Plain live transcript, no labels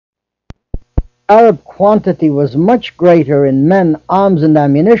Arab quantity was much greater in men, arms, and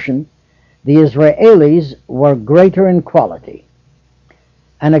ammunition, the Israelis were greater in quality.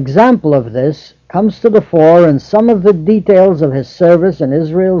 An example of this comes to the fore in some of the details of his service in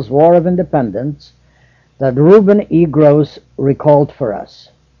Israel's War of Independence that Reuben E. Gross recalled for us.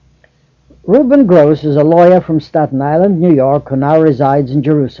 Reuben Gross is a lawyer from Staten Island, New York, who now resides in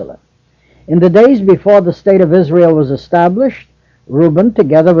Jerusalem. In the days before the State of Israel was established, Reuben,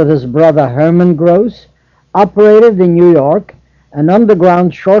 together with his brother Herman Gross, operated in New York an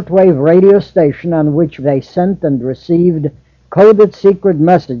underground shortwave radio station on which they sent and received coded secret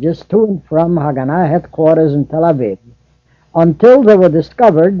messages to and from Hagganah headquarters in Tel Aviv, until they were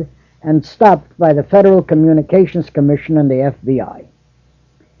discovered and stopped by the Federal Communications Commission and the FBI.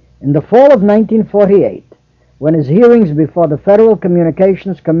 In the fall of 1948, when his hearings before the Federal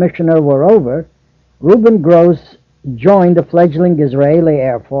Communications Commissioner were over, Reuben Gross joined the fledgling Israeli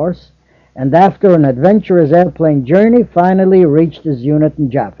Air Force, and after an adventurous airplane journey, finally reached his unit in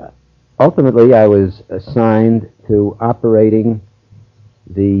Jaffa. Ultimately, I was assigned to operating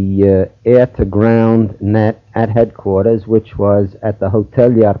the air-to-ground net at headquarters, which was at the Hotel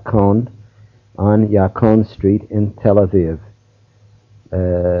Yarkon on Yarkon Street in Tel Aviv.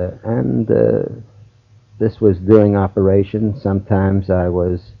 This was during operation. Sometimes I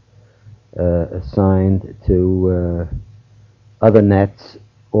was assigned to other nets,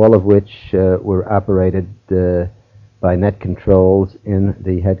 all of which were operated by net controls in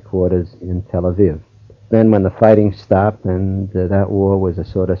the headquarters in Tel Aviv. Then when the fighting stopped, and that war was a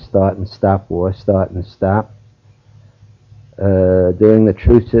sort of start and stop war, start and stop, during the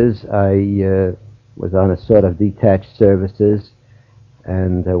truces I was on a sort of detached services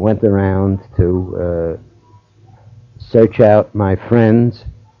and went around to search out my friends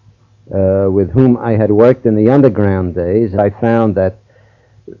with whom I had worked in the underground days. I found that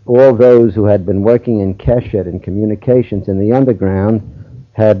all those who had been working in Keshet and communications in the underground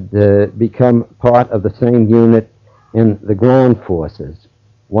had become part of the same unit in the ground forces.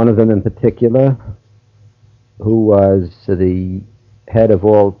 One of them in particular, who was the head of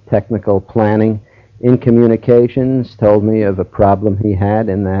all technical planning in communications, told me of a problem he had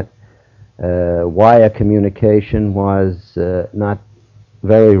in that wire communication was not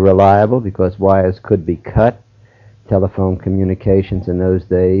very reliable because wires could be cut. Telephone communications in those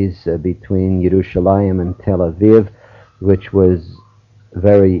days between Yerushalayim and Tel Aviv, which was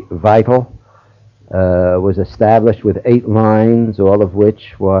very vital, was established with 8 lines, all of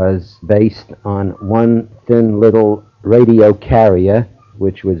which was based on one thin little radio carrier,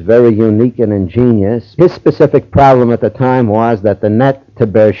 which was very unique and ingenious. His specific problem at the time was that the net to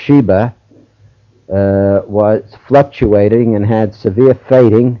Beersheba was fluctuating and had severe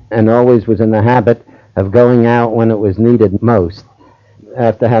fading, and always was in the habit of going out when it was needed most.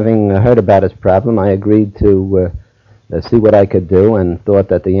 After having heard about his problem, I agreed to see what I could do, and thought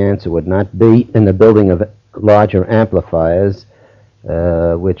that the answer would not be in the building of larger amplifiers,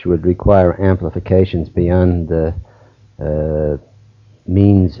 which would require amplifications beyond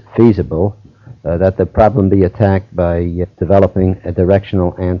means feasible, that the problem be attacked by developing a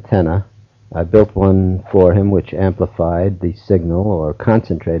directional antenna. I built one for him which amplified the signal, or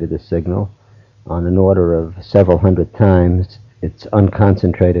concentrated the signal, on an order of several hundred times its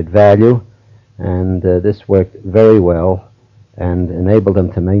unconcentrated value, and this worked very well and enabled them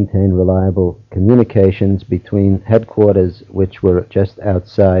to maintain reliable communications between headquarters, which were just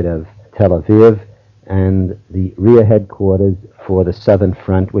outside of Tel Aviv, and the rear headquarters for the Southern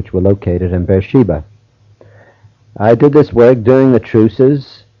Front, which were located in Beersheba. I did this work during the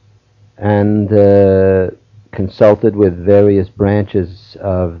truces and consulted with various branches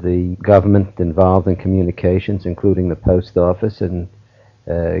of the government involved in communications, including the post office, and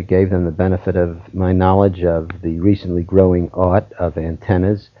gave them the benefit of my knowledge of the recently growing art of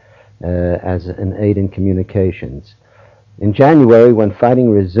antennas as an aid in communications. In January, when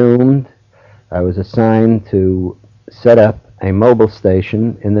fighting resumed, I was assigned to set up a mobile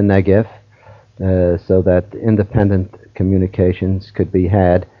station in the Negev so that independent communications could be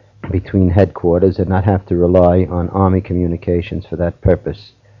had between headquarters and not have to rely on Army communications for that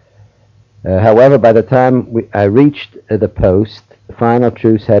purpose. However, by the time I reached the post, the final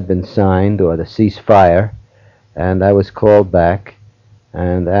truce had been signed, or the ceasefire, and I was called back.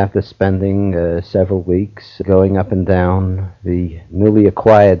 And after spending several weeks going up and down the newly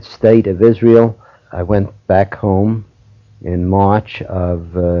acquired state of Israel, I went back home in March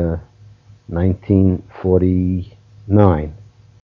of 1949.